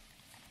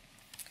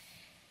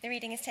The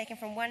reading is taken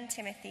from 1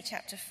 Timothy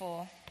chapter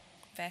 4,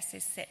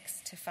 verses 6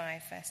 to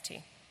 5, verse 2.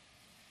 And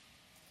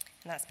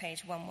that's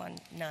page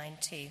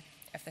 1192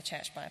 of the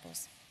Church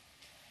Bibles.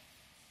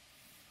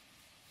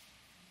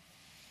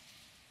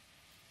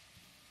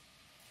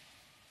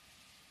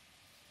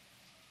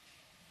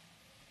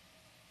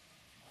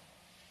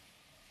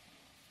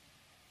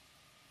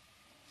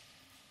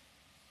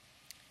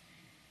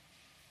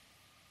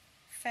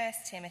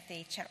 First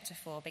Timothy chapter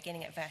 4,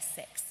 beginning at verse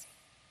 6.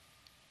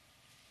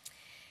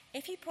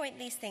 If you point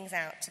these things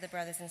out to the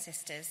brothers and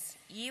sisters,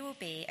 you will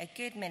be a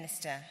good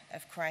minister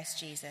of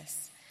Christ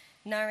Jesus,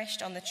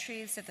 nourished on the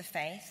truths of the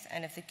faith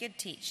and of the good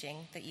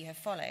teaching that you have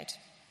followed.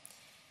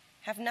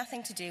 Have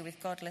nothing to do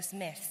with godless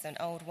myths and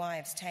old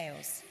wives'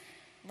 tales.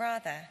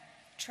 Rather,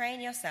 train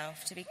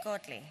yourself to be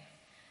godly.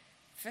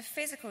 For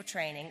physical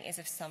training is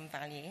of some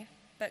value,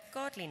 but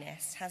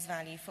godliness has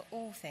value for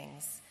all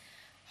things,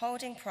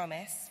 holding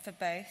promise for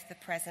both the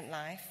present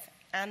life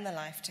and the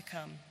life to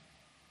come.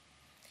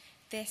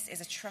 This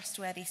is a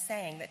trustworthy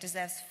saying that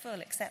deserves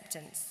full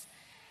acceptance.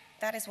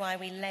 That is why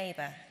we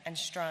labor and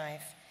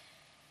strive,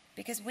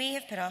 because we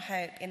have put our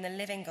hope in the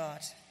living God,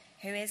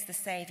 who is the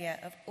Saviour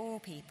of all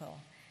people,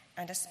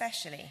 and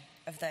especially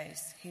of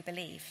those who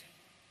believe.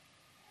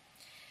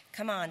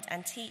 Command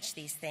and teach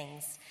these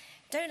things.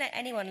 Don't let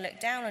anyone look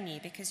down on you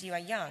because you are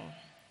young,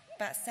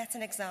 but set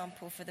an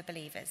example for the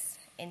believers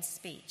in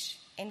speech,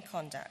 in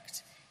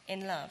conduct,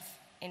 in love,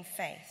 in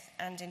faith,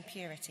 and in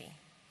purity.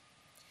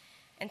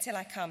 Until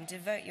I come,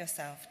 devote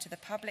yourself to the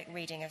public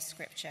reading of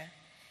Scripture,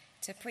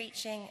 to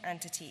preaching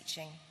and to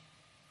teaching.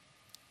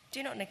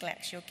 Do not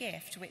neglect your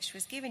gift, which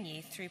was given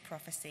you through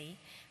prophecy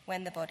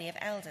when the body of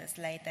elders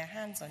laid their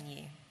hands on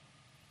you.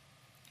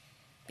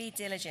 Be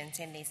diligent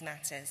in these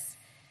matters.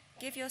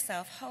 Give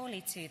yourself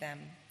wholly to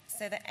them,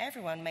 so that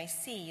everyone may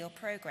see your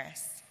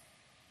progress.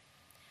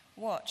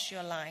 Watch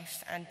your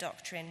life and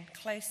doctrine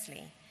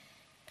closely.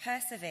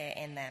 Persevere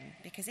in them,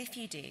 because if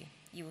you do,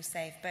 you will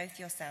save both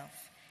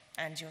yourself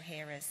and your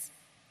hearers.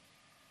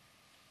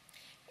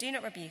 Do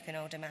not rebuke an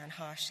older man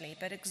harshly,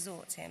 but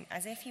exhort him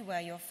as if he were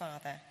your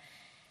father.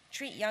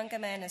 Treat younger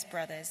men as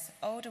brothers,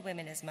 older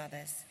women as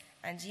mothers,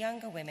 and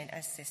younger women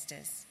as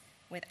sisters,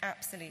 with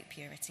absolute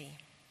purity.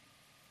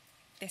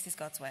 This is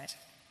God's word.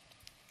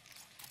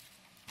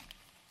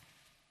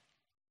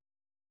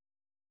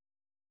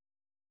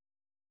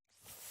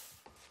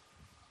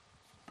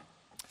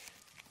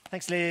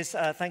 Thanks, Liz.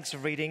 Thanks for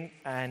reading.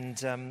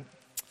 And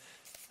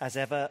as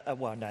ever,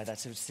 well, no,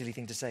 that's a silly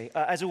thing to say.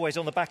 As always,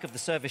 on the back of the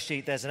service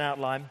sheet, there's an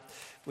outline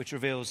which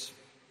reveals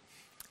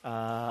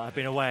I've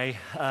been away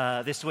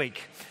this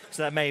week.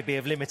 So that may be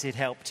of limited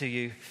help to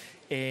you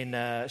in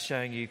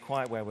showing you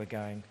quite where we're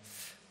going.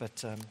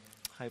 But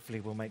hopefully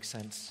will make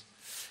sense.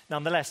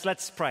 Nonetheless,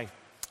 let's pray.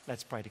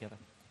 Let's pray together.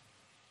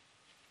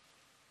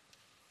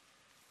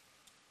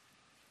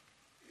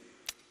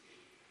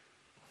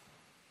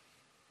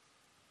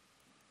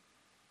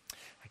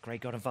 Great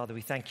God and Father,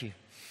 we thank you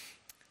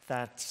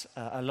that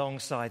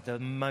alongside the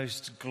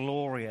most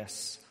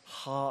glorious,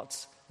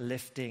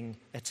 heart-lifting,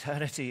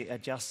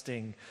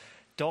 eternity-adjusting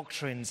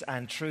doctrines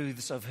and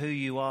truths of who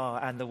you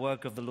are and the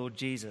work of the Lord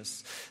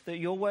Jesus, that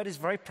your word is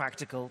very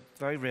practical,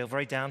 very real,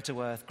 very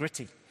down-to-earth,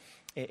 gritty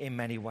in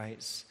many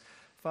ways.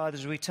 Father,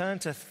 as we turn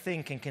to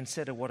think and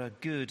consider what a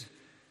good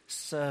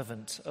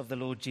servant of the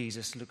Lord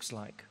Jesus looks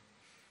like,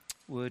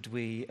 would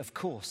we, of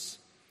course,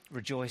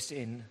 rejoice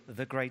in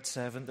the great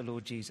servant, the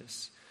Lord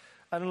Jesus.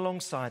 And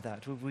alongside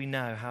that, would we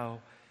know how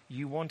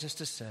you want us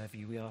to serve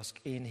you, we ask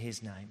in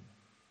his name.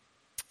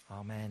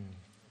 Amen.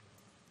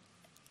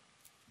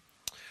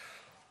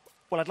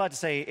 Well, I'd like to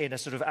say in a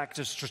sort of act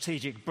of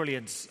strategic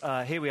brilliance,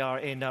 here we are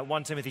in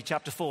 1 Timothy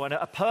chapter 4, and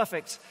a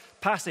perfect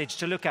passage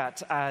to look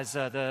at as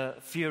the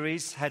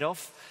Furies head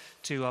off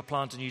to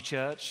plant a new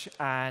church,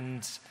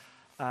 and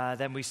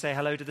then we say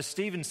hello to the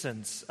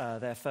Stevensons,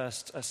 their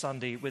first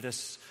Sunday with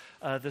us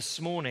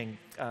this morning,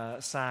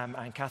 Sam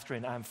and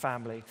Catherine and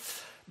family.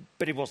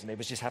 But it wasn't, it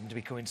was just happened to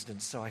be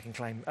coincidence, so I can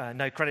claim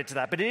no credit to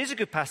that. But it is a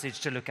good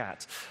passage to look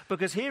at,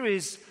 because here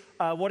is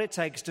what it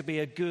takes to be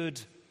a good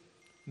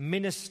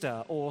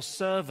minister or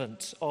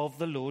servant of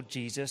the Lord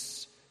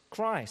Jesus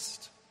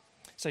Christ.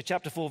 So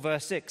chapter 4,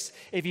 verse 6,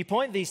 if you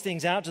point these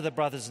things out to the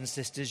brothers and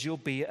sisters, you'll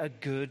be a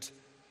good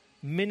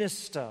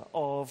minister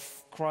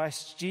of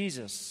Christ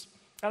Jesus.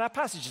 And our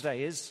passage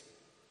today is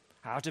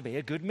how to be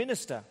a good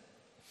minister.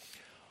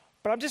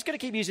 But I'm just going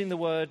to keep using the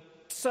word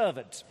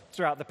servant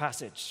throughout the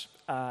passage,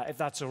 if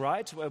that's all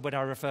right, when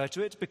I refer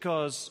to it,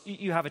 because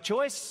you have a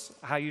choice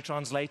how you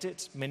translate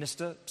it,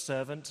 minister,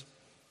 servant.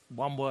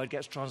 One word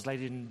gets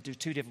translated in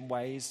two different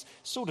ways,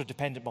 sort of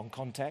dependent on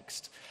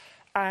context.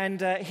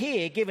 And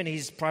here, given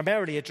he's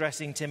primarily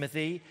addressing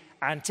Timothy,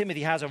 and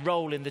Timothy has a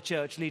role in the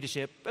church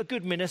leadership, a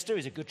good minister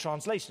is a good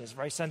translation. It's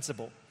very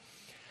sensible.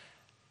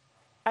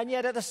 And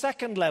yet at the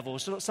second level,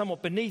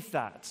 somewhat beneath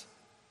that,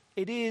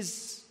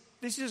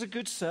 this is a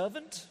good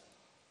servant.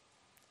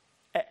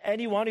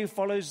 Anyone who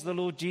follows the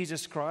Lord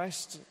Jesus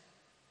Christ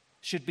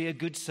should be a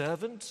good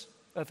servant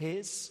of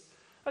his.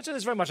 And so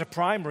there's very much a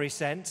primary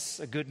sense,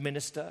 a good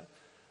minister,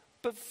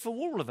 But for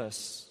all of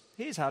us,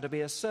 here's how to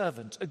be a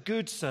servant, a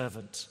good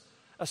servant,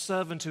 a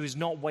servant who is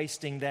not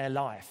wasting their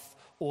life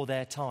or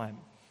their time.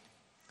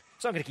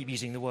 So I'm going to keep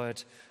using the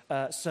word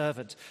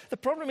servant. The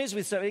problem is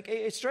with servant,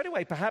 it straight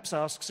away perhaps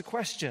asks a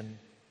question.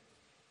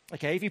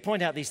 Okay, if you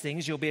point out these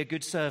things, you'll be a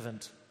good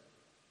servant.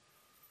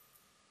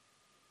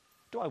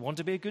 Do I want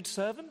to be a good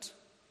servant?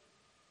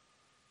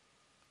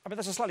 I mean,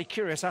 that's a slightly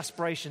curious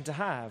aspiration to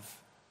have.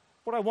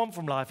 What I want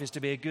from life is to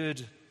be a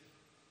good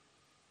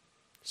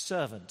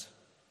servant.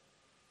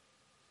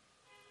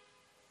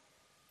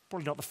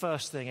 Probably not the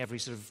first thing every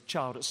sort of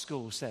child at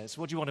school says.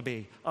 What do you want to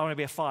be? I want to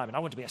be a fireman. I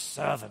want to be a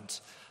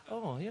servant.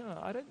 Oh,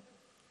 yeah,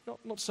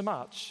 not so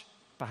much,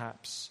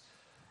 perhaps.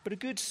 But a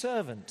good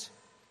servant.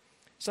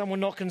 Someone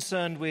not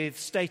concerned with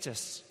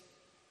status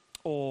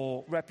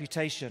or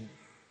reputation,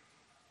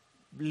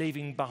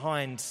 leaving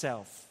behind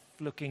self,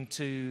 looking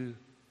to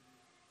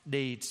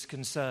needs,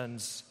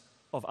 concerns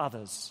of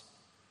others.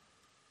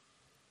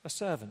 A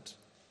servant.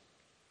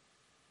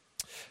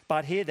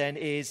 But here then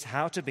is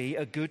how to be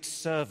a good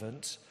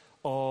servant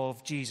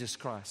of Jesus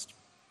Christ.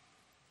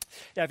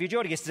 Now, if you're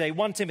joining us today,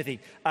 1 Timothy,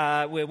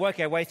 we're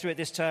working our way through it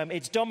this term.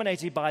 It's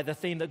dominated by the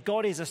theme that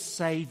God is a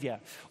saviour.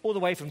 All the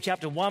way from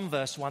chapter 1,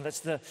 verse 1, that's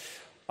the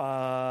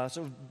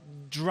sort of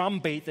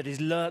drumbeat that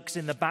lurks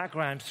in the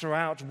background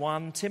throughout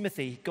 1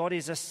 Timothy. God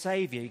is a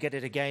saviour. You get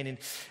it again in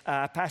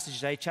passage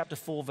today, chapter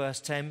 4, verse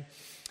 10.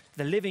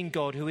 The living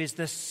God who is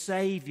the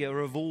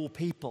saviour of all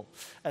people,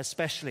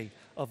 especially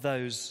of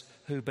those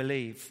who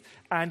believe.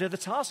 And the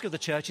task of the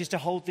church is to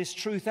hold this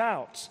truth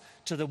out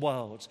to the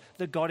world,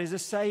 that God is a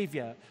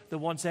saviour that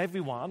wants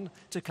everyone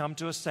to come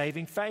to a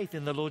saving faith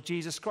in the Lord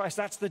Jesus Christ.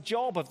 That's the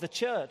job of the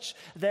church.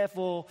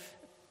 Therefore,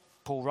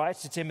 Paul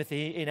writes to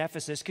Timothy in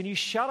Ephesus, can you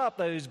shut up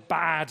those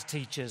bad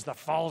teachers, the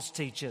false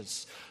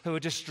teachers who are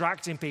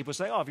distracting people,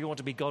 saying, if you want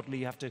to be godly,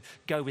 you have to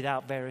go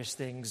without various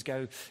things,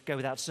 go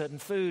without certain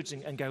foods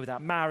and go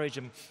without marriage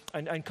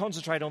and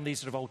concentrate on these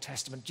sort of Old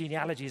Testament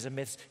genealogies and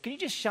myths. Can you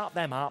just shut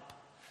them up?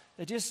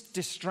 They're just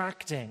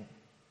distracting.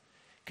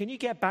 Can you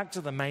get back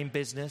to the main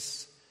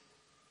business?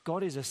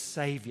 God is a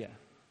saviour.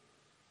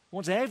 He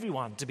wants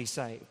everyone to be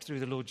saved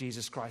through the Lord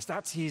Jesus Christ.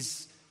 That's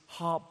his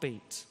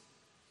heartbeat.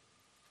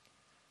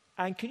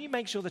 And can you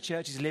make sure the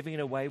church is living in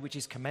a way which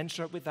is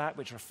commensurate with that,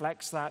 which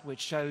reflects that, which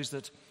shows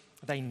that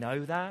they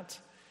know that?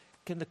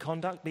 Can the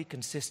conduct be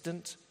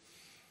consistent?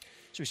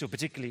 So we saw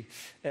particularly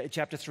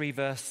chapter 3,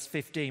 verse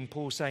 15,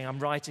 Paul saying, I'm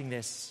writing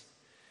this.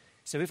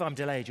 So if I'm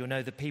delayed, you'll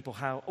know the people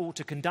how ought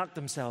to conduct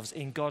themselves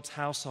in God's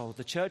household,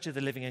 the church of the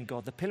living in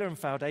God, the pillar and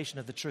foundation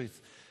of the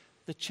truth.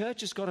 The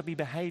church has got to be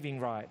behaving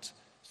right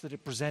so that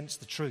it presents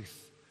the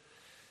truth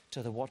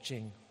to the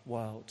watching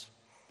world.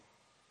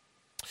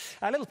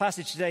 Our little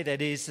passage today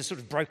then is sort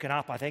of broken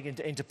up, I think,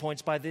 into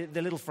points by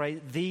the little phrase,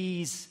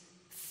 these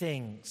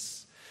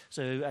things.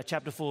 So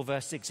chapter 4,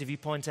 verse 6, if you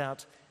point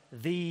out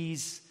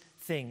these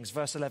things.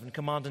 Verse 11,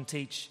 command and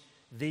teach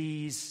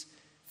these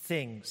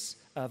things.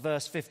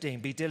 Verse 15,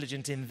 be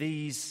diligent in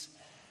these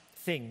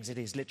things. It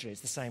is literally,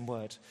 it's the same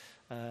word,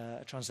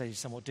 translated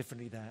somewhat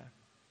differently there.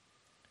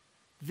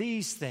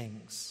 These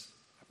things,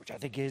 which I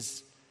think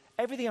is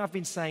everything I've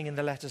been saying in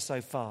the letter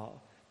so far.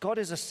 God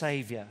is a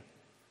saviour.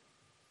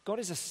 God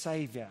is a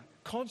saviour.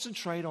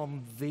 Concentrate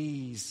on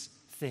these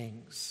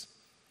things.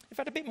 In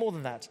fact, a bit more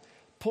than that.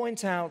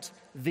 Point out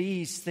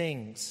these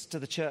things to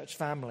the church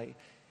family.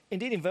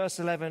 Indeed, in verse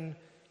 11,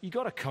 you've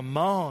got to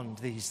command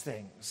these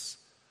things.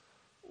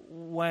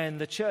 When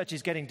the church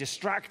is getting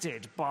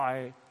distracted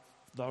by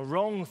the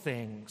wrong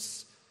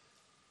things,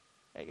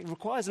 it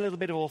requires a little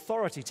bit of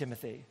authority,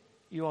 Timothy.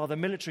 You are the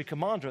military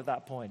commander at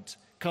that point.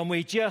 Can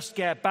we just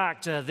get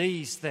back to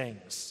these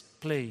things,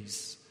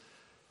 please?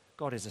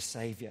 God is a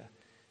saviour.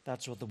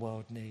 That's what the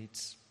world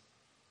needs.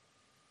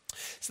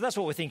 So that's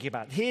what we're thinking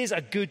about. Here's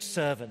a good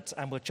servant,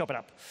 and we'll chop it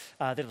up,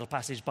 the little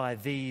passage by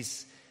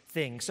these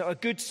things. So a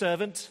good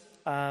servant,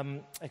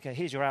 okay,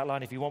 here's your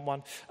outline if you want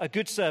one. A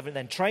good servant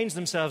then trains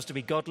themselves to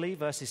be godly,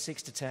 verses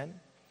 6 to 10.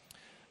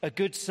 A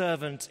good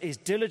servant is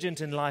diligent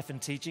in life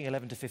and teaching,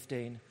 11 to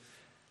 15.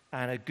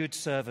 And a good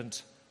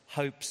servant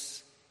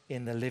hopes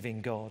in the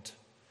living God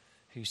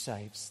who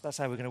saves. That's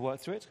how we're going to work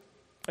through it.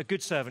 A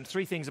good servant,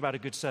 three things about a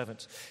good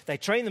servant. They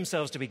train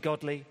themselves to be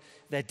godly.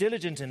 They're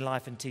diligent in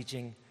life and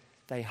teaching.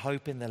 They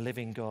hope in the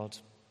living God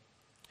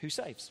who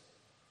saves.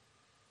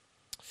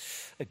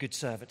 A good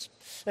servant.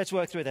 Let's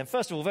work through them.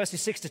 First of all,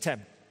 verses 6 to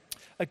 10.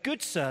 A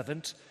good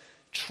servant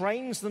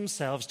trains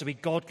themselves to be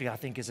godly, I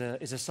think, is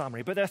a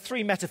summary. But there are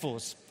three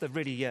metaphors that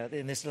really,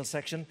 in this little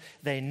section.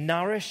 They're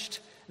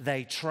nourished,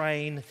 they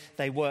train,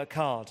 they work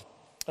hard.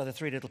 Are the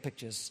three little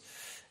pictures.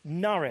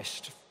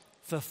 Nourished,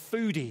 for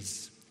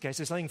foodies. Okay,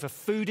 so something for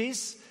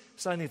foodies,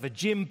 something for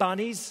gym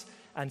bunnies,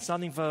 and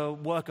something for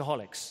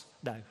workaholics.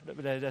 No,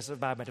 that's a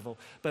bad metaphor.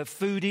 But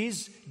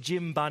foodies,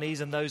 gym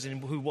bunnies, and those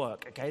who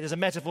work. Okay, there's a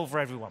metaphor for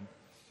everyone.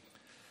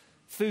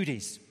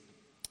 Foodies,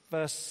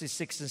 verses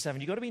 6 and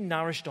 7. You've got to be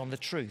nourished on the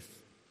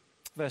truth.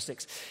 Verse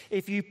 6.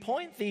 If you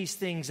point these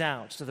things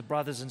out to the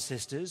brothers and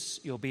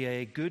sisters, you'll be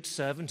a good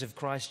servant of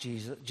Christ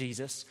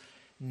Jesus,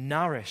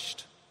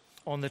 nourished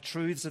on the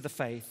truths of the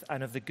faith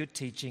and of the good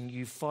teaching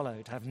you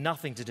followed. Have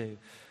nothing to do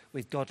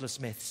with godless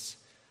myths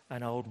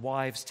and old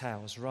wives'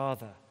 tales.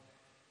 Rather,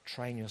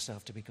 train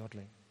yourself to be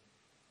godly.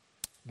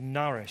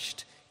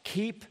 Nourished.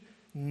 Keep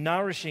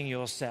nourishing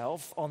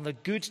yourself on the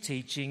good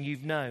teaching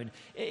you've known.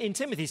 In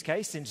Timothy's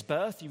case, since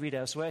birth, you read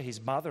elsewhere,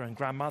 his mother and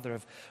grandmother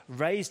have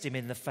raised him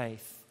in the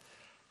faith.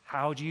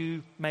 How do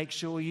you make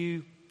sure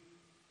you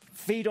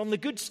feed on the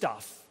good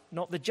stuff,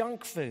 not the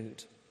junk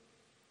food?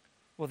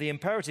 Well, the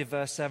imperative,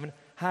 verse 7,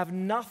 have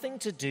nothing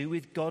to do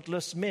with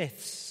godless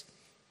myths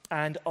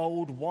and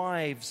old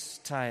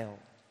wives'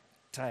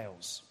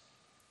 tales.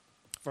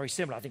 Very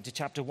similar, I think, to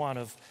chapter 1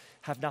 of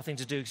have nothing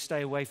to do,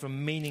 stay away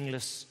from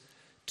meaningless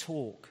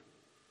talk.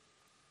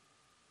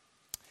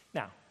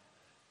 Now,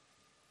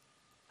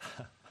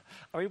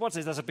 I mean, what's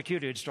this? That's a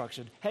peculiar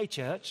instruction. Hey,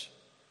 church,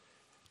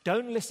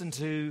 don't listen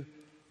to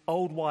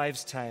old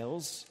wives'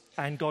 tales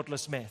and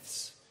godless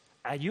myths.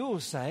 And you'll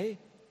say,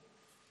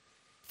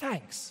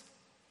 thanks,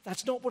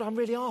 that's not what I'm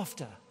really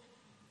after.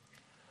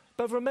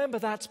 But remember,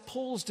 that's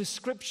Paul's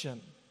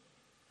description.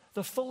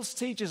 The false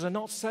teachers are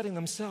not setting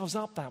themselves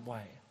up that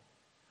way.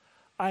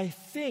 I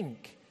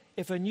think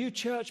if a new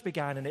church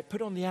began and it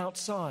put on the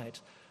outside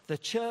the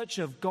church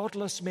of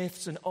godless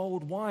myths and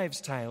old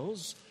wives'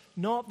 tales,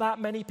 not that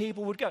many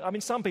people would go. I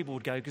mean, some people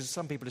would go because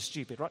some people are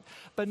stupid, right?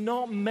 But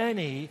not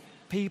many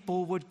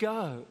people would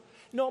go.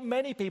 Not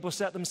many people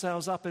set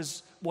themselves up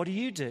as, what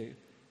do?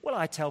 Well,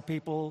 I tell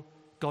people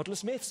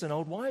godless myths and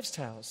old wives'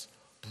 tales.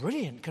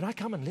 Brilliant. Can I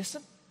come and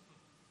listen?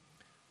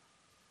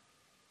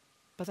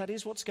 But that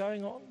is what's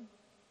going on.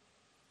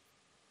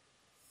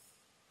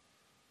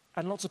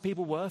 And lots of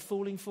people were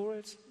falling for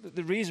it.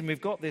 The reason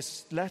we've got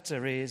this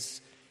letter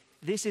is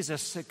this is a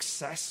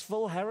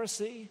successful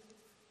heresy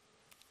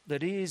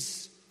that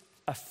is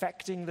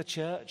affecting the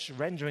church,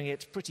 rendering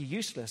it pretty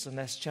useless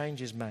unless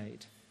change is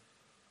made.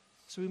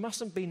 So we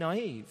mustn't be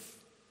naive.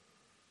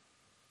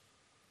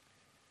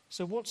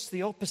 So what's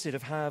the opposite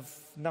of have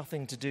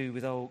nothing to do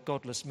with old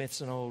godless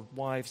myths and old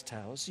wives'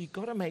 tales? You've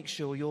got to make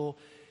sure you're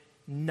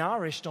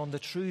nourished on the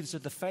truths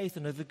of the faith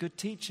and of the good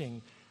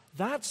teaching.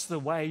 That's the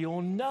way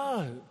you'll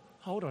know.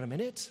 Hold on a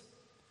minute.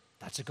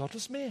 That's a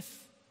godless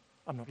myth.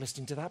 I'm not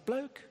listening to that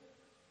bloke.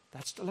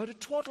 That's a load of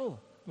twaddle.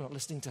 I'm not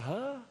listening to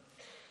her.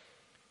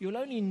 You'll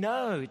only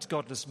know it's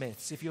godless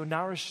myths if you're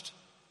nourished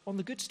on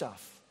the good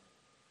stuff,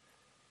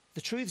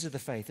 the truths of the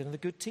faith and the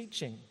good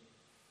teaching.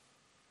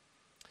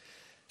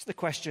 So the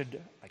question,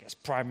 I guess,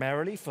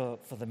 primarily for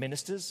the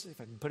ministers, if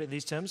I can put it in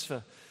these terms,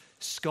 for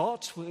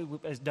Scott, who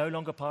is no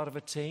longer part of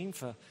a team,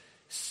 for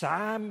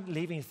Sam,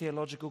 leaving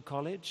theological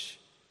college,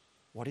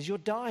 what is your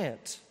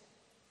diet?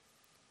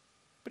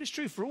 But it's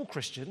true for all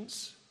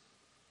Christians.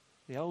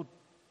 The old,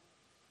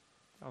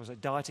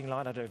 dieting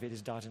line, I don't know if it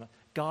is dieting line,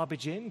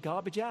 garbage in,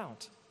 garbage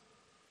out.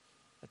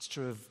 That's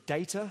true of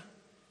data,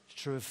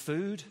 it's true of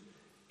food,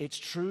 it's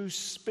true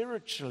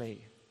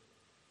spiritually.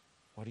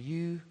 What are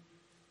you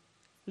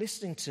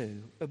listening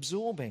to,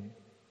 absorbing?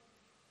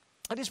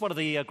 And it's one of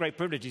the great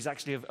privileges,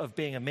 actually, of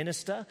being a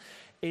minister,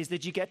 is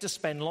that you get to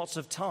spend lots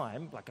of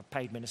time, like a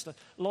paid minister,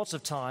 lots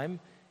of time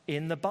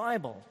in the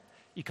Bible.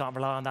 You can't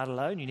rely on that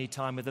alone. You need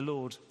time with the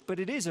Lord. But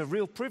it is a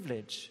real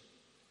privilege.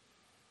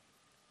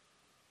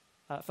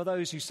 For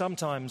those who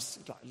sometimes,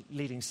 like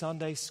leading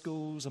Sunday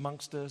schools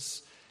amongst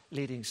us,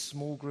 leading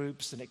small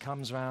groups, and it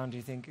comes around,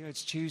 you think,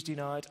 it's Tuesday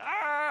night.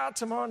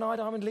 Tomorrow night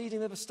I'm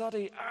leading the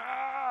study.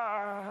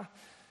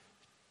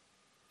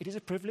 It is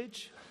a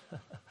privilege.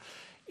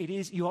 It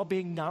is, you are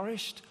being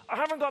nourished. I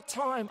haven't got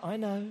time. I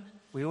know.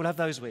 We all have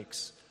those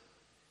weeks.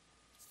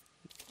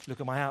 Look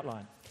at my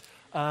outline.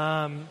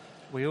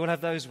 We all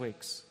have those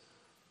weeks.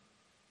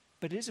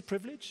 But it is a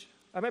privilege.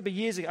 I remember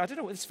years ago, I don't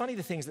know, it's funny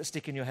the things that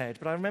stick in your head,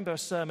 but I remember a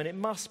sermon, it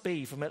must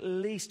be from at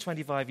least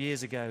 25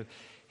 years ago,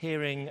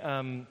 hearing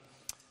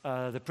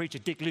the preacher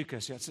Dick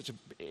Lucas, who had such an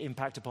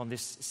impact upon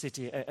this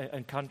city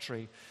and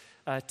country,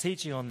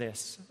 teaching on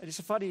this. And it's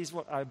funny, is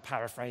what I'm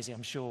paraphrasing,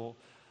 I'm sure,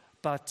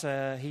 but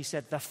he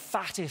said, the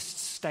fattest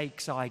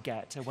steaks I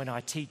get are when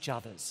I teach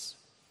others.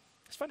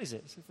 It's funny, is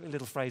it? It's a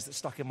little phrase that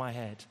stuck in my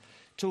head.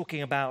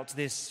 Talking about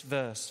this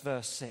verse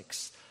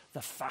 6,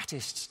 the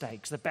fattest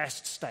steaks, the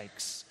best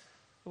steaks.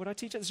 When I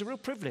teach, it's a real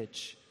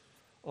privilege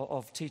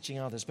of teaching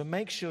others, but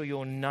make sure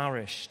you're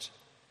nourished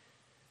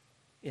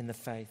in the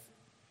faith.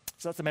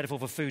 So that's the metaphor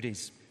for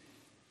foodies.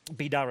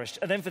 Be nourished.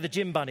 And then for the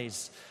gym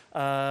bunnies,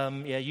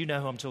 you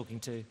know who I'm talking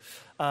to.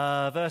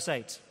 Verse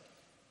 8.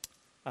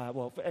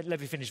 Let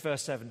me finish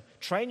verse 7.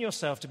 Train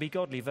yourself to be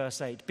godly,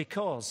 verse 8,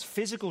 because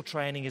physical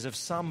training is of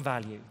some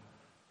value,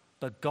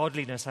 but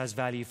godliness has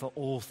value for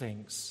all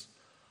things,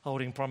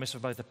 holding promise for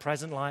both the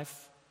present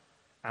life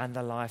and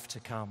the life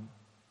to come.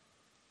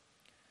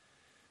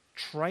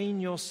 Train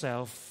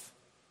yourself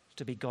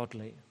to be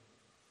godly.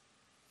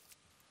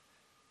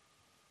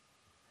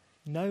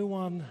 No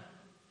one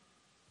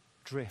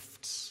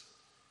drifts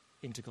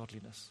into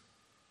godliness.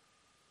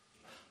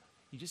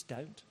 You just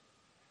don't.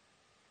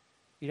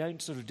 You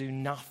don't sort of do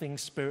nothing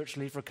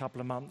spiritually for a couple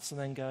of months and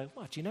then go,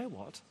 well, do you know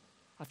what?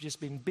 I've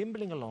just been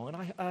bimbling along and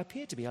I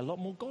appear to be a lot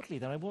more godly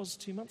than I was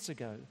 2 months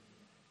ago.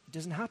 It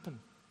doesn't happen.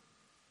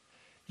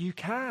 You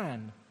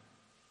can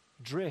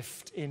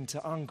drift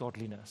into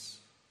ungodliness.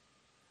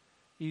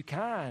 You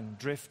can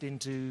drift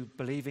into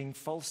believing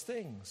false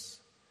things.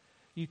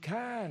 You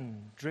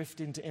can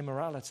drift into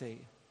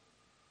immorality.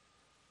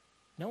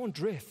 No one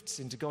drifts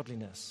into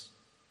godliness.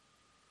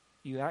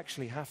 You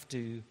actually have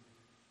to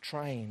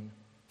train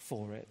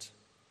for it.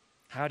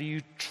 How do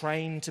you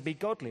train to be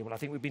godly? Well, I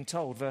think we've been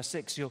told, verse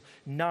 6, you're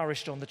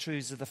nourished on the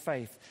truths of the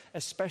faith,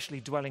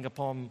 especially dwelling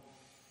upon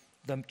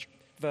them.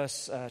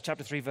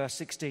 Chapter 3, verse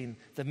 16,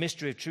 the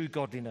mystery of true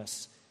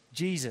godliness,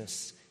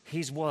 Jesus,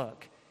 his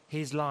work,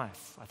 his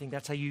life. I think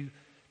that's how you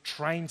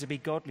train to be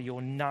godly.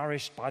 You're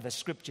nourished by the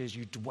scriptures.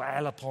 You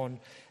dwell upon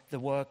the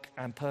work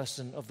and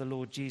person of the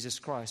Lord Jesus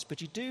Christ.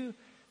 But you do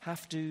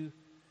have to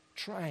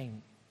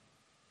train.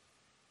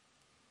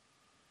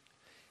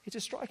 It's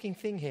a striking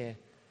thing here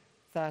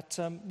that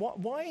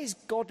why is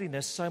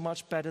godliness so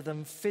much better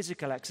than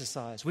physical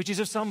exercise, which is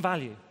of some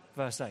value,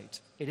 verse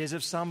 8. It is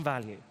of some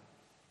value.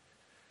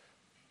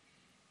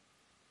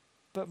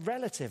 But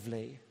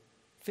relatively,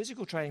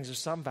 physical training is of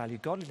some value.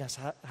 Godliness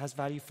has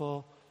value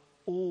for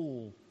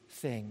all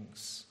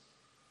things.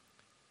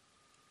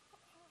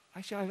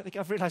 Actually, I think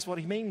I've realized what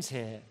he means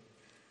here.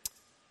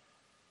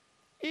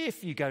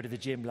 If you go to the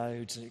gym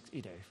loads,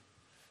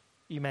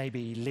 you may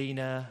be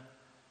leaner,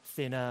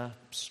 thinner,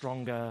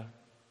 stronger,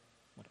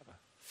 whatever,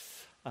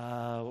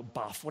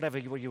 buff, whatever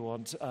you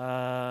want.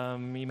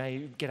 You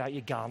may get out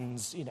your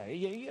guns,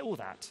 all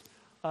that.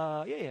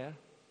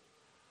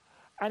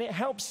 And it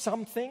helps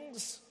some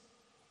things.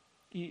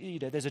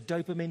 There's a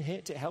dopamine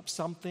hit. It helps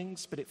some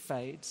things, but it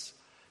fades.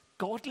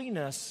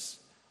 Godliness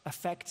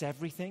affects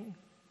everything.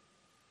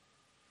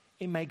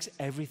 It makes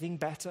everything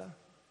better.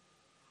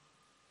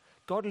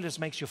 Godliness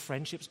makes your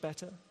friendships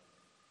better.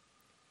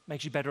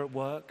 Makes you better at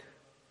work.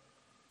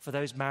 For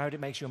those married, it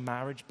makes your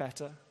marriage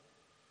better.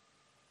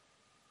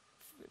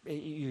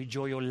 You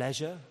enjoy your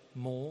leisure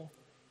more.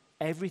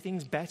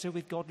 Everything's better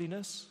with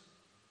godliness.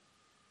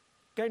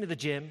 Going to the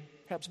gym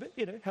helps a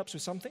bit, helps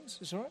with some things.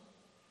 It's all right.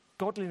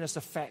 Godliness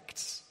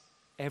affects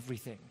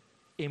everything,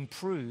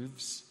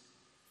 improves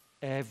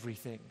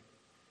everything.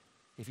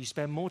 If you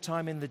spend more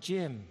time in the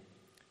gym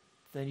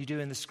than you do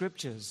in the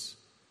scriptures,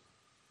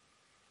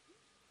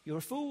 you're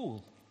a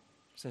fool,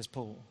 says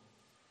Paul,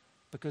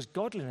 because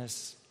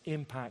godliness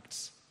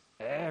impacts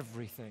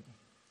everything.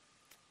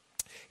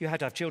 You had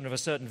to have children of a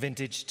certain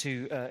vintage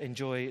to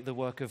enjoy the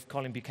work of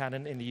Colin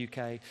Buchanan in the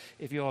UK.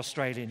 If you're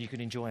Australian, you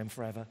can enjoy him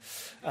forever.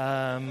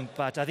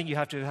 But I think you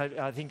have to.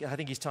 I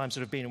think his time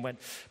sort of been and went.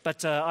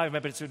 But I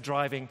remember sort of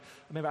driving. I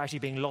remember actually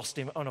being lost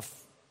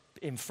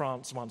in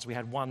France once. We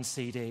had one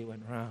CD,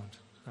 went round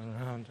and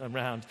round and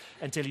round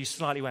until you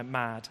slightly went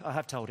mad. I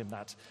have told him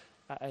that.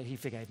 He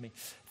forgave me.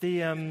 But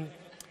the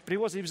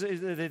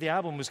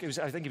album was.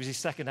 I think it was his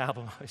second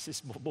album. It's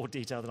just more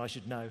detail than I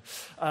should know.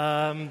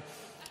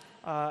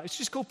 It's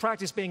just called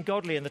Practice Being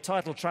Godly, and the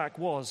title track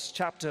was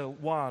chapter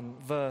 1,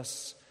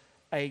 verse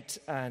 8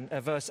 and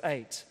verse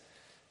 8.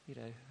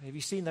 Have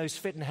you seen those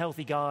fit and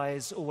healthy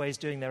guys always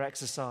doing their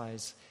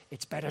exercise?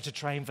 It's better to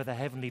train for the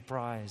heavenly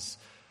prize.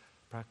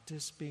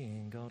 Practice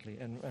being godly,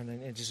 and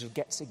it just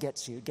it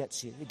gets you.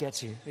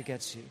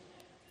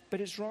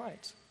 But it's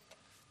right.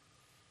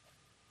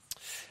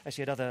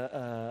 Actually,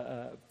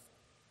 another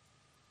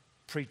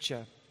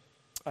preacher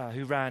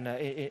who ran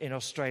in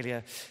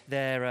Australia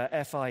their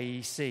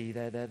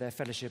FIEC, their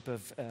Fellowship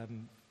of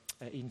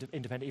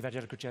Independent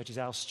Evangelical Churches,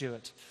 Al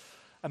Stewart.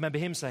 I remember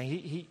him saying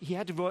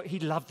he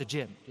loved the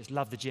gym, just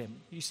loved the gym.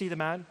 You see the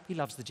man, he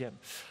loves the gym.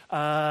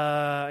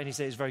 And he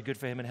said it's very good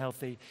for him and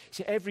healthy. He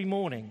said every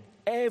morning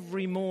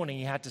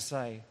he had to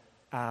say,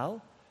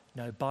 Al,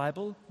 no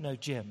Bible, no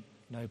gym.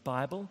 No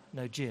Bible,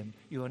 no gym.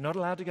 You are not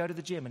allowed to go to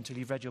the gym until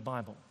you've read your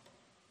Bible.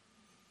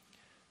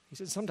 He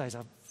said, some days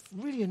I'm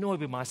really annoyed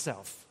with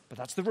myself, but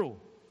that's the rule.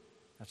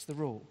 That's the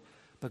rule.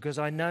 Because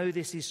I know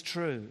this is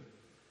true.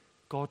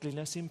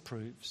 Godliness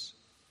improves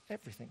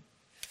everything.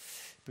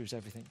 Improves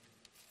everything.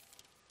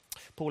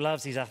 Paul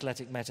loves these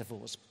athletic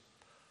metaphors.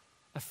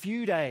 A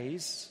few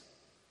days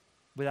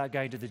without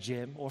going to the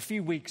gym, or a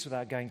few weeks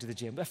without going to the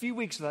gym, a few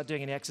weeks without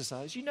doing any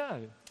exercise,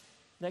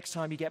 next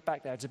time you get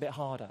back there, it's a bit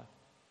harder.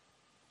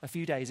 A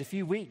few days, a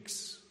few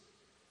weeks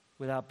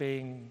without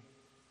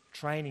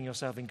training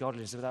yourself in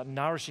godliness, without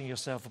nourishing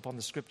yourself upon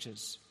the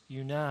scriptures,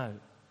 your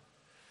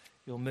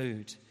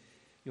mood,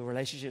 your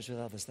relationships with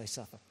others, they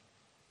suffer.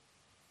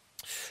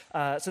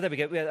 So there we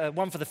go.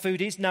 One for the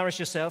foodies, nourish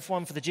yourself.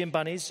 One for the gym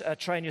bunnies,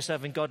 train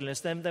yourself in godliness.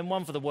 Then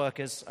one for the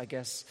workers, I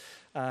guess,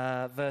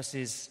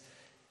 verses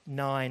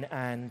 9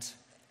 and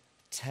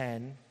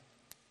 10.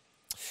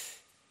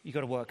 You've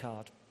got to work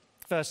hard.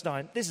 Verse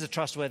 9, this is a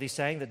trustworthy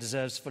saying that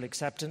deserves full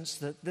acceptance,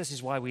 that this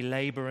is why we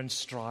labor and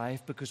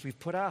strive, because we've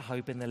put our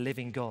hope in the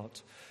living God,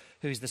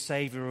 who is the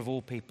Savior of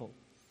all people,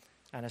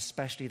 and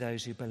especially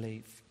those who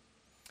believe.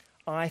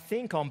 I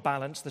think on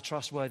balance, the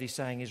trustworthy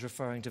saying is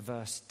referring to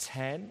verse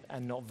 10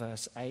 and not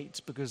verse 8,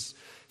 because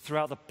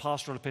throughout the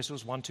pastoral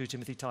epistles, 1, 2,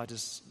 Timothy,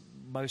 Titus,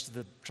 most of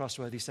the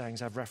trustworthy sayings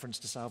have reference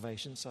to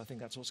salvation, so I think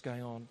that's what's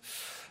going on.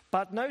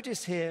 But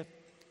notice here,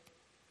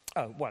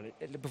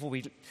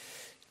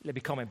 let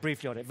me comment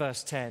briefly on it.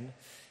 Verse 10,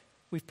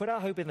 we've put our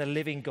hope in the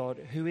living God,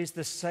 who is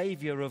the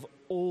Saviour of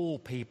all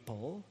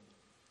people,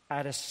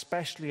 and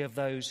especially of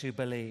those who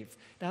believe.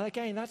 Now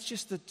again, that's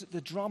just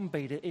the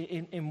drumbeat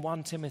in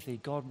 1 Timothy.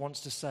 God wants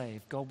to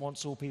save. God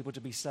wants all people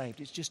to be saved.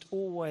 It's just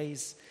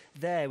always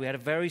there. We had a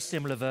very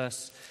similar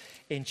verse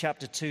in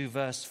chapter 2,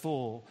 verse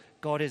 4.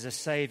 God is a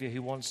Saviour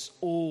who wants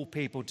all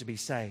people to be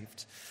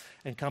saved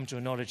and come to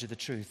a knowledge of the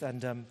truth.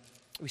 And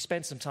we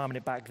spent some time on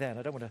it back then.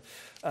 I don't want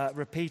to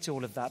repeat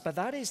all of that. But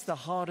that is the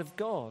heart of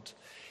God.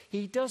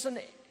 He doesn't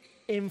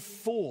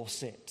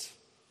enforce it.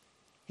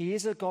 He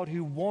is a God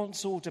who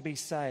wants all to be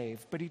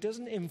saved, but he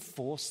doesn't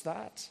enforce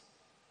that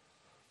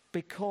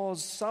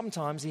because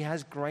sometimes he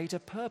has greater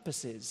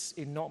purposes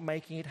in not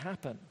making it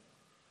happen.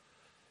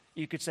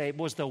 You could say it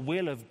was the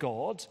will of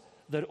God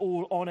that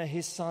all honor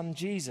his son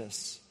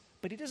Jesus,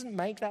 but he doesn't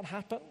make that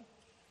happen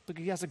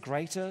because he has a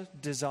greater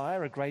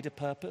desire, a greater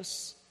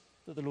purpose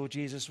that the Lord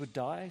Jesus would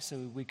die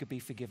so we could be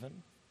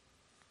forgiven.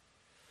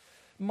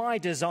 My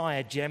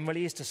desire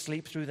generally is to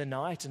sleep through the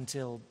night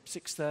until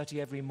 6:30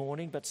 every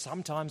morning, but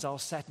sometimes I'll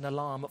set an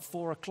alarm at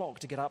 4 o'clock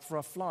to get up for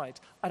a flight.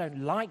 I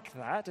don't like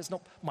that. It's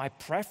not my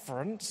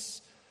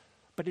preference,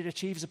 but it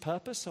achieves a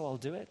purpose, so I'll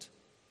do it.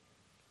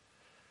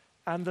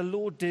 And the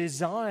Lord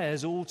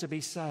desires all to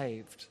be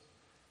saved.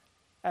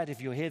 And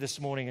if you're here this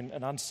morning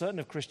and uncertain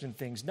of Christian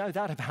things, know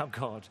that about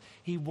God.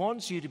 He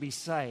wants you to be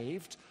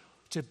saved,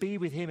 to be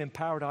with him in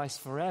paradise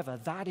forever.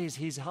 That is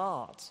his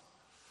heart.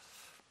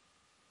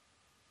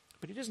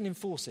 But he doesn't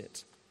enforce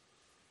it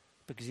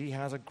because he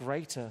has a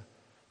greater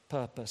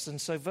purpose. And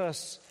so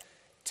verse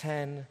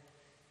 10,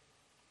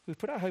 we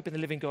put our hope in the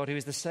living God who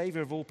is the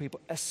Saviour of all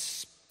people,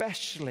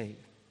 especially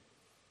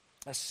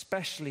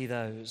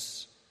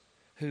those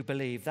who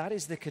believe. That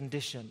is the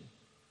condition.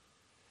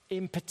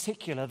 In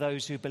particular,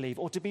 those who believe.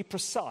 Or to be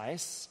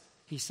precise,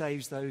 he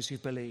saves those who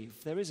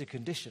believe. There is a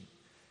condition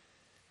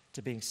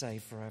to being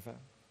saved forever.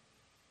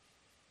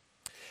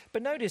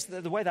 But notice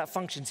the way that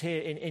functions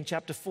here in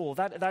chapter 4,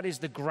 that is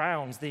the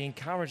grounds, the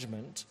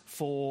encouragement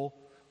for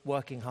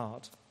working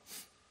hard.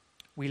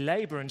 We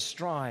labor and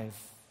strive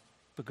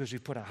because we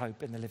put our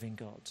hope in the living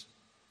God.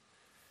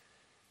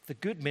 The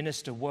good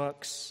minister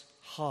works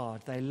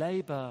hard. They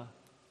labor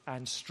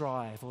and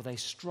strive, or they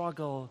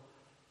struggle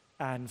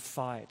and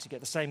fight. You get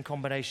the same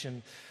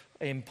combination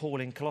in Paul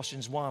in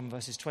Colossians 1,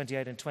 verses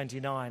 28 and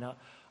 29.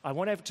 I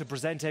want to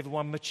present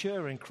everyone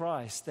mature in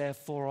Christ,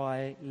 therefore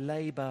I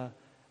labor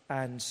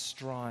and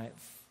strive.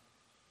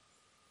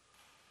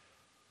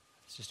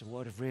 It's just a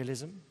word of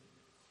realism,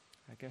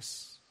 I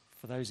guess,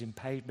 for those in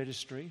paid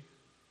ministry.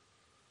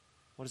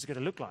 What is it going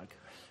to look like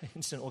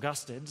in St.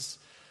 Augustine's?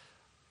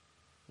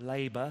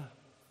 Labor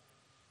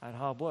and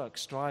hard work,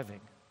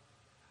 striving.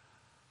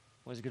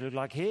 What is it going to look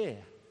like here?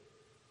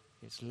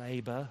 It's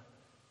labor,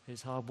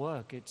 it's hard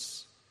work,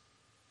 it's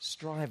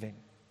striving.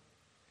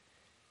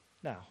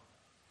 Now,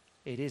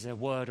 it is a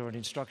word or an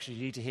instruction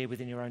you need to hear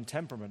within your own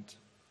temperament.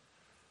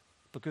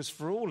 Because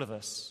for all of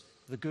us,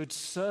 the good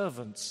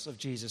servants of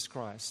Jesus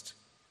Christ,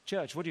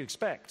 church, what do you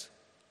expect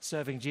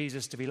serving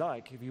Jesus to be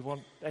like? If you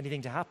want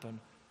anything to happen,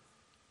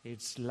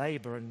 it's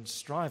labor and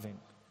striving.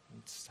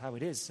 It's how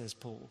it is, says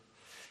Paul.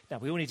 Now,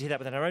 we all need to hear that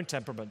within our own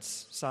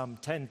temperaments. Some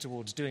tend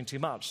towards doing too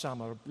much,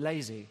 some are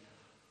lazy.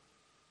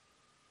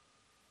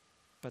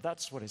 But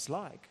that's what it's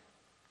like.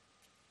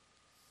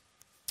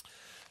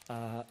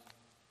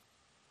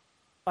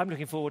 I'm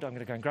looking forward, I'm going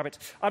to go and grab it.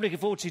 I'm looking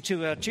forward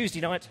to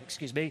Tuesday night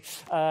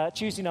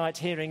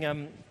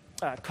hearing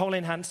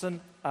Colin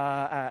Hanson,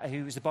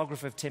 who is the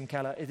biographer of Tim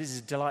Keller. This is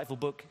a delightful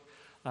book.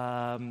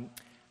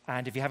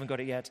 And if you haven't got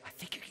it yet, I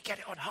think you can get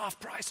it on half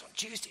price on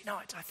Tuesday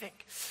night, I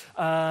think.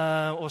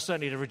 Or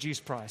certainly at a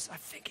reduced price. I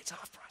think it's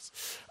half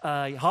price.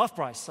 Half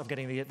price, I'm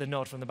getting the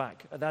nod from the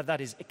back. That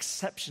is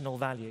exceptional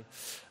value.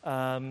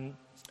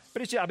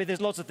 But it's,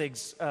 there's lots of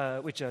things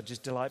which are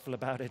just delightful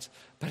about it.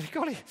 But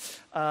golly,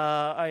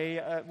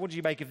 what do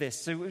you make of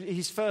this? So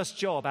his first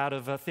job out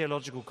of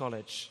theological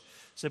college.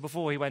 So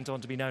before he went on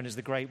to be known as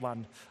the Great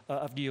One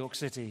of New York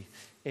City,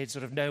 it's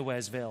sort of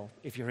Nowheresville,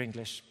 if you're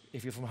English.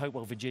 If you're from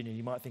Hopewell, Virginia,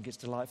 you might think it's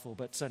delightful,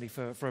 but certainly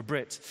for a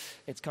Brit,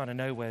 it's kind of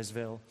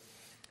Nowheresville.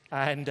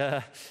 And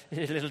a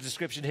little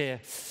description here.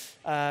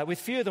 With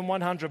fewer than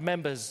 100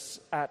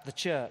 members at the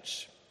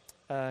church,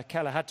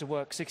 Keller had to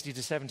work 60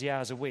 to 70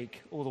 hours a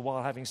week, all the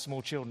while having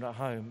small children at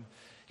home.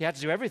 He had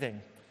to do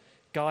everything.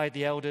 Guide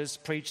the elders,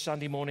 preach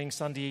Sunday morning,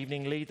 Sunday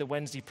evening, lead the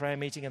Wednesday prayer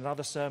meeting and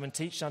another sermon,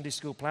 teach Sunday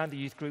school, plan the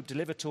youth group,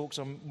 deliver talks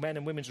on men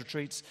and women's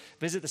retreats,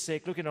 visit the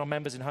sick, look in on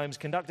members in homes,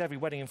 conduct every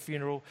wedding and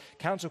funeral,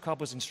 counsel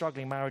couples in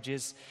struggling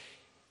marriages.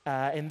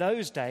 In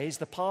those days,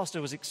 the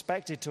pastor was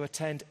expected to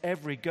attend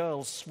every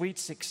girl's Sweet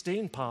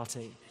 16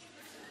 party.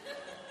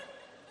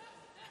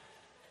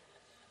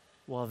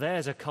 Well,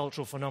 there's a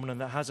cultural phenomenon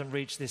that hasn't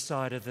reached this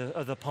side of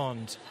the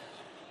pond.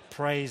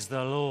 Praise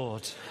the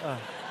Lord.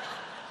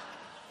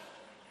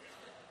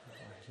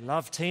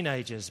 Love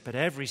teenagers, but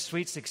every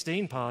Sweet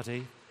 16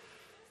 party,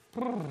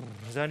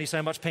 There's only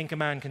so much pink a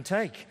man can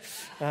take.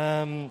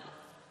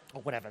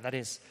 Or whatever that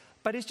is.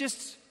 But it's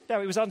just,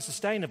 no, it was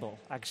unsustainable,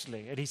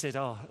 actually. And he said,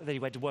 then he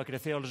went to work at a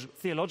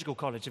theological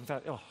college and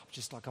felt,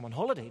 just like I'm on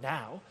holiday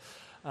now.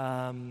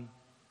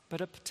 But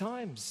at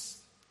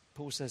times,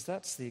 Paul says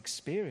that's the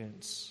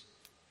experience.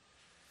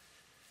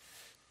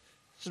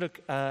 So look,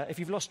 if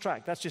you've lost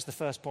track, that's just the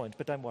first point,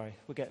 but don't worry,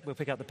 we'll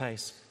pick up the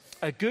pace.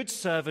 A good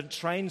servant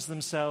trains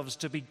themselves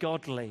to be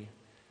godly.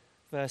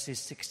 Verses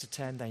 6 to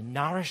 10, they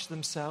nourish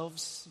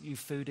themselves, you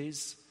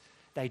foodies.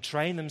 They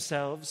train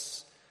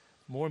themselves.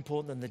 More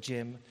important than the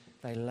gym,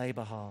 they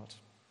labor hard.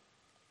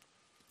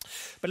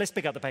 But let's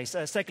pick up the pace.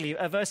 Secondly,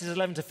 verses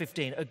 11 to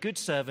 15, a good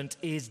servant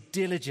is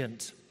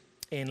diligent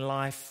in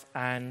life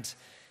and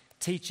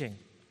teaching.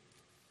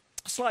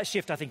 A slight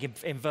shift, I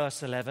think, in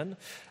verse 11,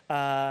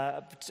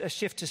 a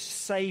shift to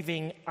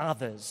saving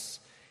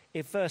others.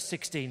 If verse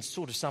 16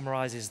 sort of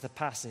summarizes the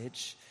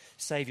passage,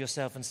 save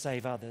yourself and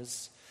save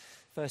others.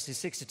 Verses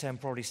 6 to 10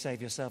 probably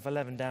save yourself.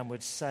 11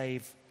 downwards,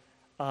 save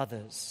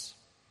others.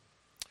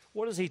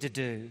 What is he to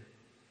do?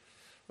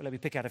 Well, let me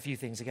pick out a few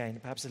things again,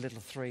 perhaps a little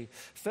three.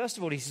 First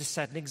of all, he's to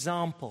set an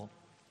example.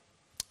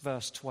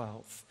 Verse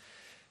 12.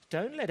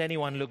 Don't let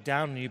anyone look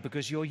down on you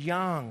because you're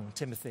young,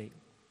 Timothy,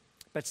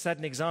 but set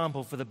an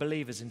example for the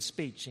believers in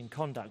speech, in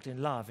conduct,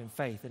 in love, in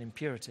faith, and in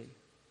purity.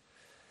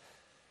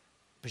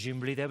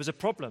 Presumably there was a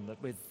problem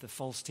with the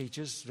false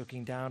teachers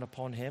looking down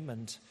upon him,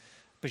 and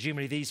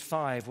presumably these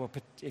five were,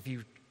 if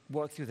you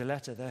work through the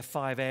letter, there are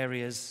 5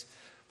 areas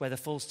where the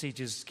false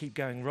teachers keep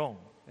going wrong.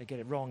 They get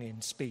it wrong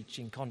in speech,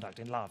 in conduct,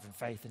 in love, in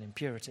faith, and in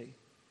purity.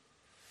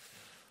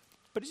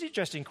 But it's an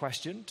interesting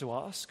question to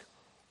ask.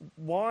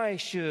 Why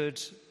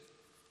should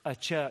a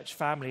church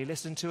family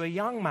listen to a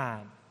young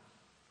man?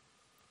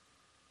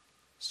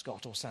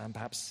 Scott or Sam,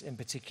 perhaps in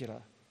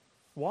particular.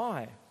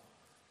 Why?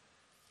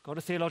 Got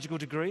a theological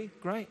degree?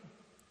 Great.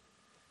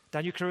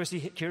 Daniel Curacy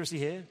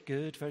here?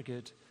 Good, very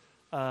good.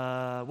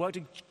 Worked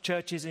in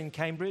churches in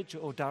Cambridge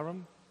or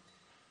Durham?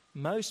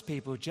 Most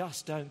people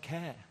just don't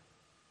care.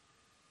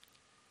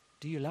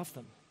 Do you love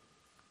them?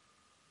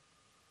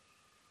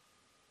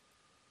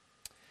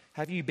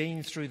 Have you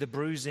been through the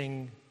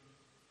bruising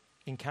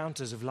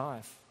encounters of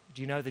life?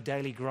 Do you know the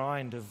daily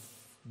grind of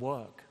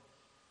work?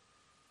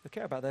 I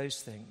care about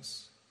those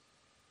things.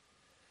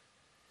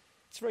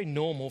 It's very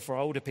normal for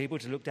older people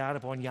to look down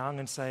upon young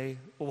and say,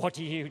 well, what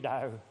do you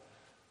know?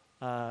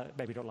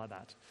 Maybe not like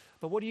that.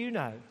 But what do you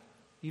know?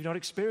 You've not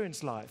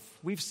experienced life.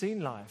 We've seen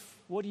life.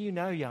 What do you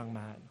know, young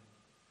man?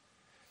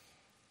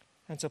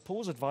 And so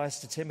Paul's advice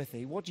to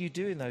Timothy, what do you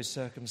do in those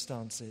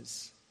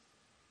circumstances?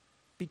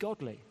 Be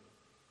godly.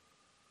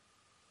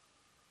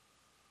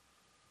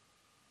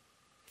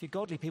 If you're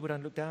godly, people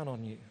don't look down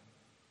on you.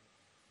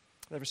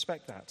 They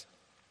respect that.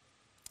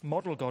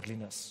 Model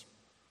godliness.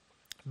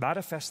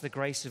 Manifest the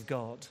grace of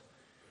God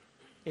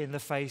in the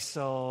face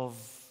of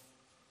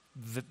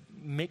the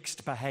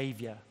mixed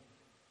behavior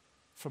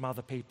from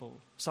other people,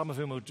 some of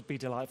whom will be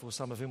delightful,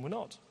 some of whom will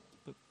not.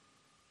 But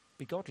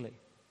be godly.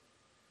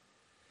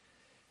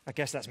 I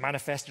guess that's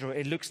manifested, or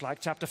it looks like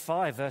chapter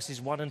 5,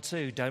 verses 1 and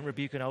 2. Don't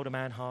rebuke an older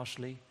man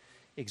harshly.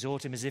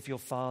 Exhort him as if your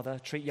father.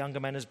 Treat younger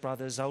men as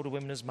brothers, older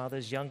women as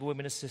mothers, younger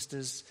women as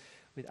sisters,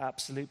 with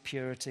absolute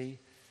purity.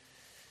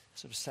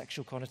 Sort of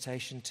sexual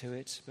connotation to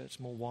it, but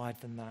it's more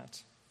wide than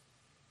that.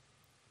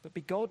 But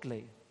be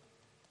godly.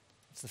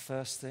 That's the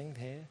first thing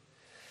here.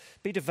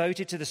 Be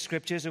devoted to the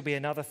Scriptures will be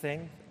another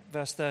thing.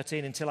 Verse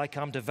 13, until I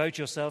come, devote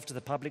yourself to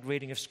the public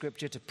reading of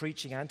Scripture, to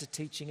preaching and to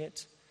teaching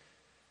it.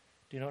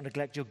 Do not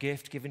neglect your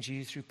gift given to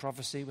you through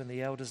prophecy when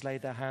the elders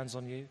laid their hands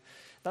on you.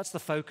 That's the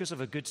focus of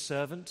a good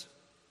servant.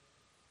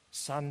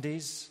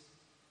 Sundays,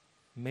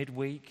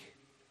 midweek,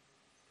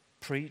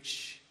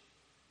 preach,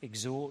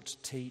 exhort,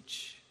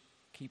 teach.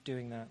 Keep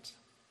doing that.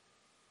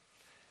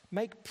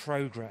 Make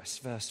progress,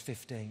 verse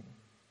 15.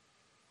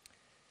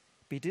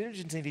 Be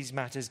diligent in these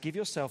matters. Give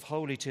yourself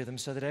wholly to them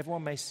so that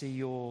everyone may see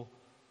your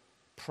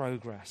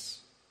progress.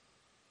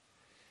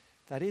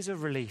 That is a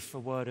relief, a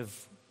word of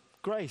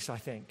grace, I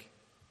think.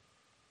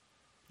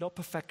 Not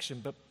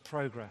perfection, but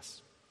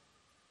progress.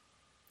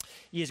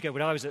 Years ago,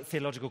 when I was at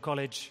theological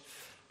college,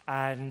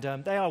 and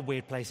they are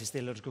weird places,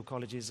 theological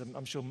colleges.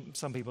 I'm sure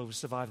some people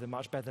survive them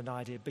much better than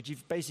I did. But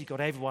you've basically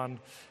got everyone,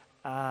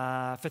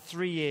 for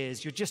 3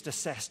 years, you're just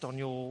assessed on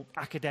your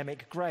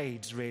academic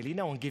grades, really.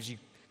 No one gives you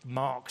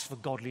marks for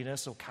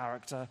godliness or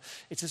character.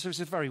 It's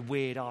a very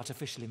weird,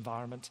 artificial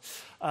environment.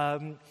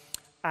 And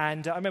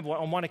I remember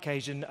on one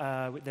occasion,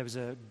 there was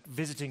a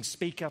visiting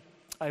speaker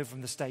over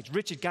from the States,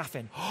 Richard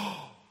Gaffin.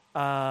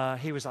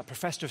 He was like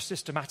professor of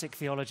systematic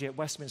theology at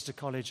Westminster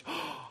College.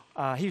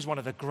 He was one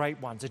of the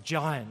great ones, a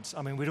giant.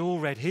 I mean, we'd all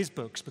read his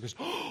books because,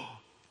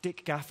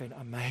 Dick Gaffin,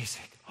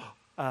 amazing.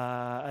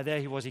 And there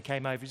he was, he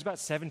came over. He was about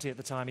 70 at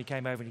the time. He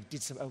came over and he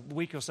did a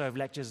week or so of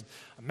lectures.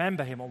 I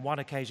remember him on one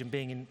occasion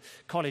being in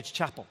college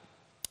chapel.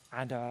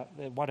 And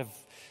one of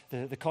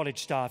the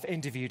college staff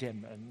interviewed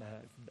him. And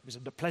it was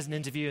a pleasant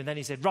interview. And then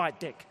he said, right,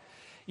 Dick,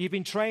 you've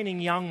been training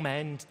young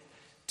men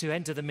to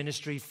enter the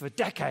ministry for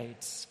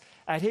decades.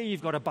 And here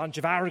you've got a bunch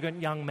of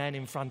arrogant young men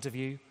in front of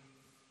you.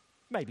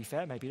 Maybe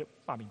fair,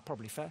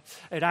 probably fair.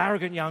 An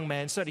arrogant young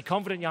men, certainly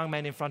confident young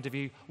men in front of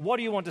you. What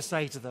do you want to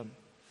say to them?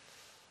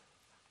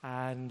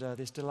 And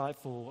this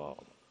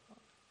delightful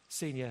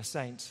senior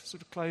saint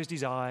sort of closed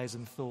his eyes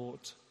and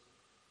thought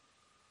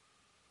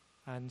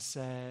and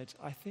said,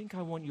 I think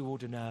I want you all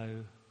to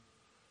know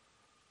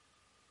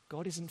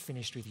God isn't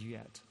finished with you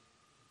yet.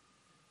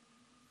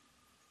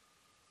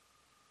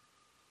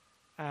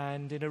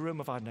 And in a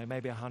room of, I don't know,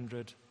 maybe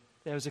 100,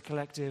 there was a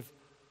collective,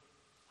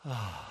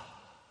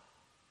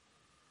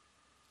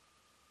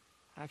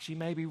 Actually,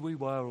 maybe we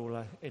were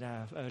all in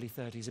our early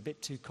 30s a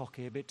bit too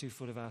cocky, a bit too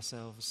full of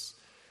ourselves,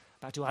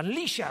 about to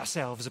unleash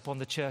ourselves upon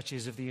the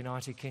churches of the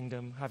United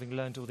Kingdom, having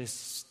learned all this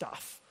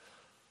stuff.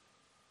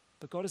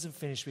 But God isn't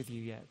finished with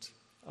you yet.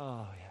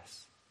 Oh,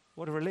 yes.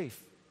 What a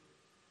relief.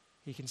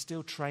 He can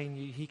still train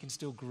you. He can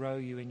still grow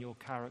you in your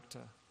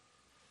character.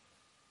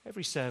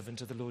 Every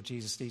servant of the Lord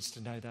Jesus needs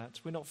to know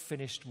that. We're not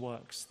finished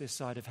works this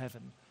side of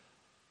heaven.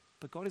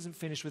 But God isn't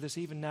finished with us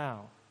even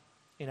now,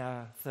 in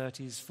our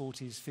 30s,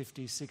 40s,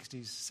 50s,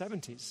 60s,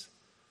 70s.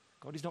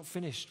 God is not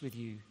finished with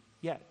you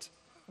yet.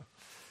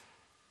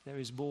 There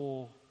is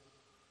more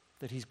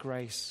that His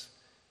grace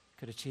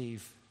could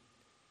achieve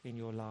in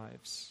your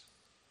lives.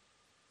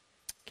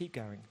 Keep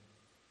going.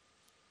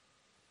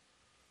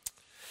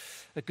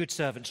 A good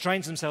servant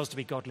trains themselves to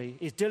be godly,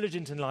 is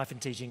diligent in life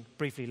and teaching.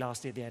 Briefly,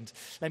 lastly at the end,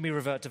 let me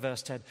revert to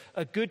verse 10.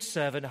 A good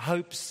servant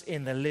hopes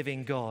in the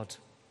living God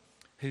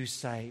who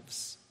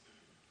saves.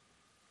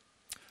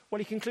 Well,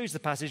 he concludes the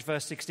passage,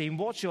 verse 16,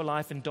 watch your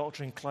life and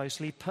doctrine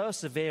closely,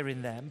 persevere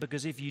in them,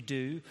 because if you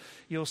do,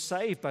 you'll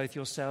save both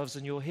yourselves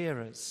and your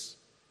hearers.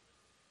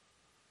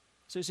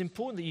 So it's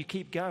important that you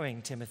keep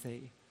going,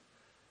 Timothy,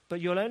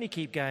 but you'll only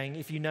keep going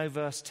if you know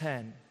verse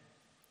 10.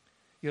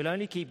 You'll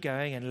only keep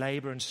going and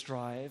labor and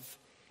strive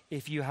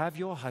if you have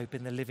your hope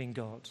in the living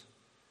God,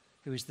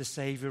 who is the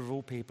Savior of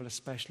all people,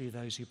 especially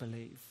those who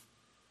believe.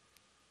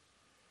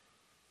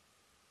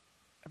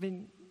 I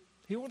mean,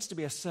 who wants to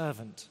be a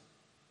servant?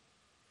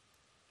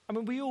 I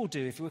mean, we all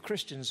do, if we're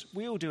Christians,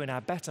 we all do in our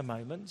better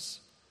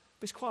moments,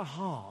 but it's quite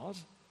hard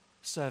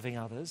serving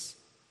others,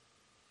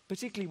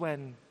 particularly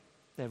when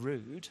they're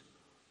rude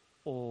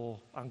or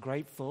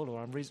ungrateful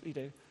or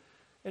unreasonable,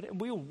 And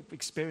we all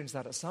experience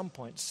that at some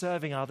point,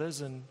 serving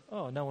others and,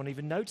 no one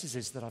even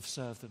notices that I've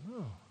served them.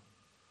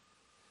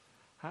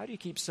 How do you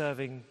keep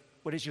serving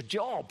when it's your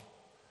job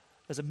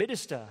as a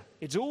minister?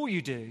 It's all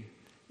you do.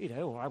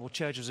 All right, well,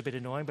 church was a bit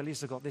annoying, but at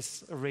least I've got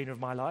this arena of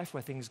my life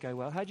where things go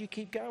well. How do you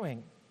keep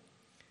going?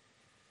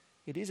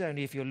 It is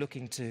only if you're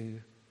looking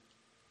to,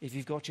 if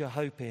you've got your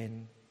hope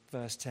in,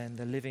 verse 10,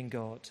 the living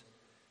God,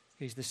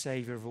 who's the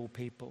Savior of all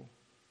people.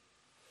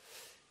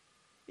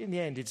 In the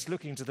end, it's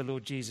looking to the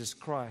Lord Jesus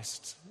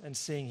Christ and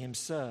seeing Him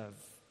serve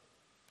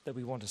that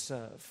we want to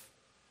serve.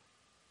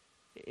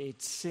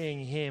 It's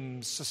seeing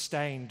Him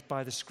sustained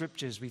by the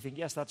Scriptures. We think,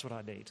 yes, that's what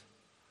I need.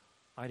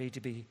 I need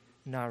to be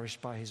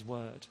nourished by His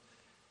Word.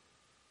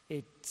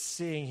 It's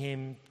seeing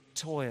Him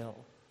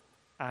toil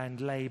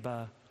and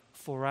labor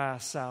for our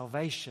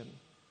salvation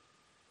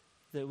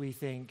that we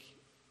think,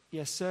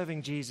 yes,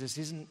 serving Jesus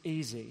isn't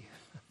easy.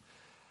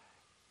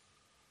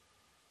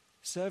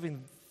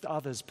 Serving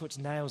others puts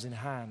nails in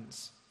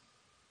hands.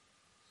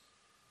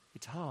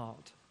 It's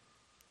hard.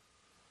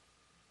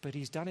 But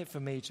He's done it for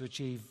me to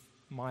achieve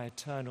my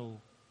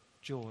eternal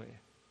joy.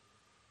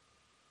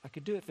 I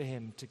could do it for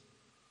Him to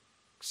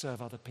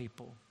serve other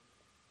people.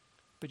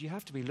 But you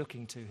have to be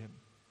looking to Him.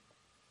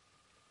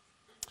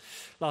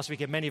 Last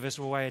weekend, many of us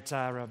were away at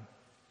our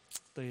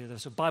the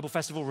sort of Bible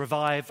Festival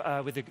Revive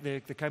with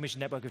the Commission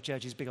Network of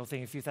Churches, big old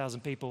thing, a few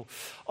thousand people.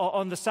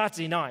 On the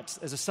Saturday night,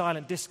 there's a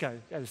silent disco,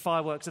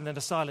 fireworks, and then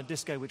a silent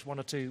disco, which one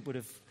or two would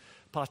have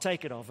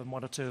partaken of, and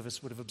one or two of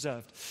us would have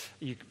observed.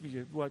 You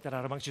work that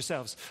out amongst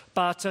yourselves.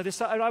 But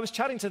I was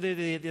chatting to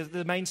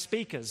the main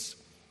speakers.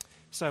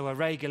 So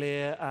Ray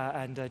Gallier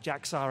and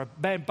Jack Sara,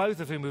 both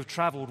of whom have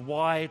travelled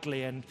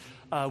widely and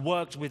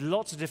worked with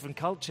lots of different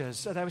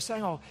cultures. And they were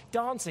saying,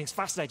 dancing's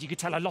fascinating. You could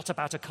tell a lot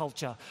about a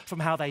culture from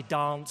how they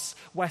dance,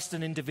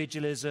 Western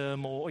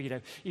individualism, or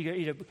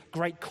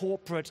great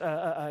corporate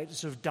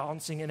sort of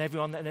dancing, and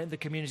everyone in the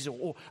communities,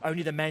 or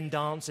only the men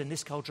dance in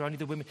this culture, only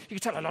the women. You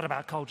could tell a lot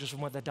about cultures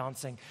from what they're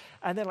dancing.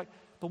 And they're like,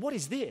 but what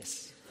is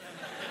this?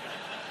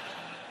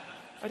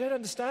 I don't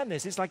understand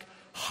this. It's like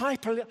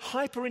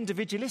hyper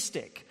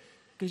individualistic.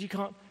 Because you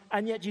can't,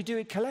 and yet you do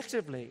it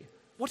collectively.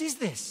 What is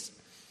this?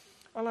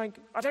 I'm like,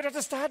 I don't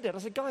understand it. I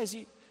said, guys,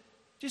 you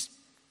just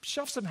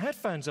shove some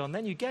headphones on,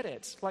 then you get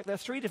it. Like, there are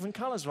 3 different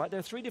colors, right?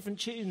 There are 3 different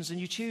tunes, and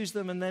you choose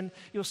them, and then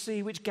you'll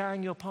see which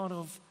gang you're part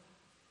of.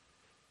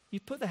 You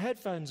put the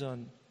headphones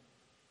on.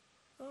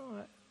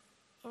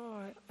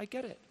 I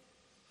get it.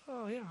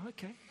 Oh, yeah,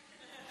 okay.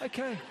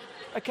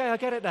 Okay, I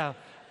get it now.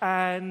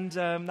 And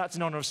that's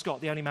in honor of Scott,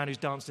 the only man who's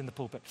danced in the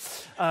pulpit.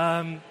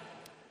 I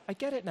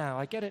get it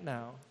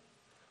now.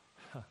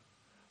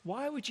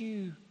 Why would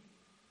you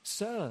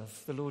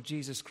serve the Lord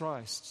Jesus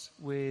Christ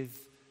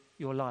with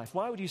your life?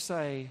 Why would you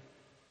say,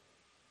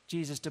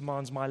 Jesus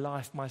demands my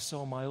life, my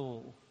soul, my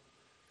all.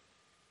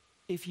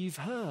 If you've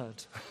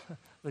heard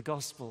the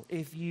gospel,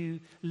 if you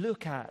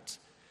look at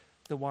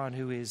the one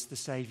who is the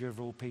Savior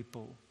of all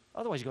people,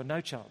 otherwise you've got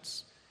no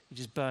chance. You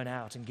just burn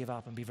out and give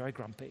up and be very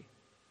grumpy.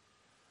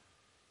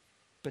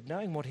 But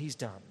knowing what he's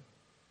done,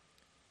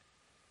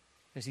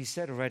 as he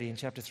said already in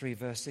chapter 3,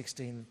 verse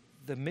 16,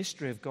 the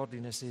mystery of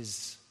godliness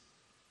is,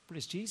 well,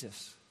 it's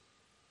Jesus.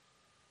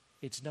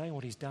 It's knowing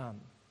what he's done.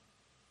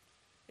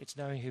 It's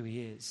knowing who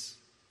he is.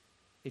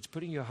 It's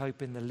putting your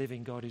hope in the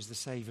living God who's the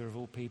Savior of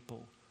all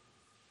people.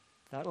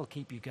 That'll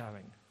keep you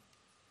going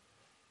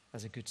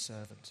as a good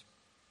servant.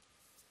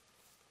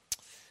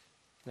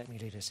 Let me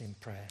lead us in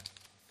prayer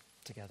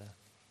together.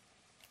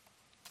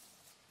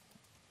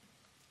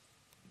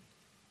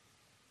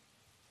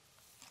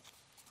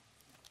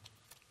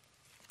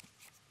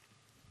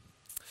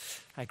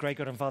 Our great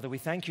God and Father, we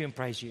thank you and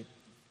praise you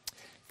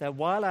that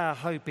while our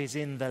hope is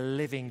in the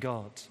living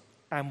God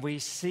and we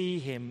see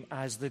him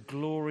as the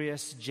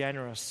glorious,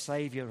 generous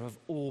Savior of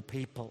all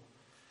people,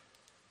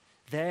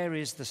 there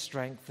is the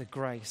strength, the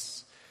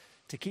grace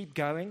to keep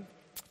going,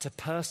 to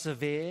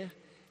persevere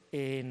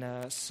in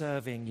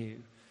serving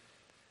you.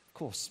 Of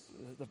course,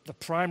 the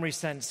primary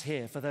sense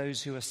here for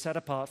those who are set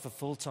apart for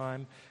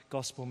full-time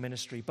gospel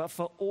ministry, but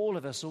for all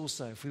of us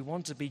also, if we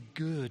want to be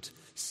good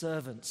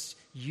servants,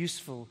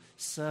 useful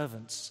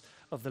servants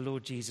of the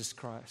Lord Jesus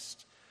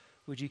Christ,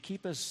 would you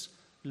keep us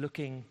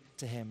looking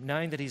to him,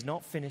 knowing that he's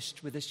not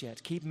finished with us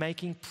yet. Keep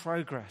making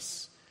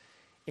progress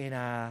in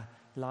our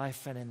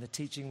life and in the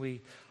teaching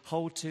we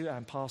hold to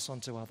and pass on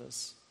to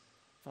others.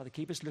 Father,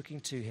 keep us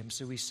looking to him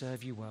so we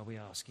serve you well, we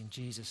ask. In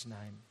Jesus'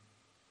 name,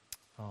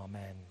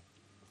 amen.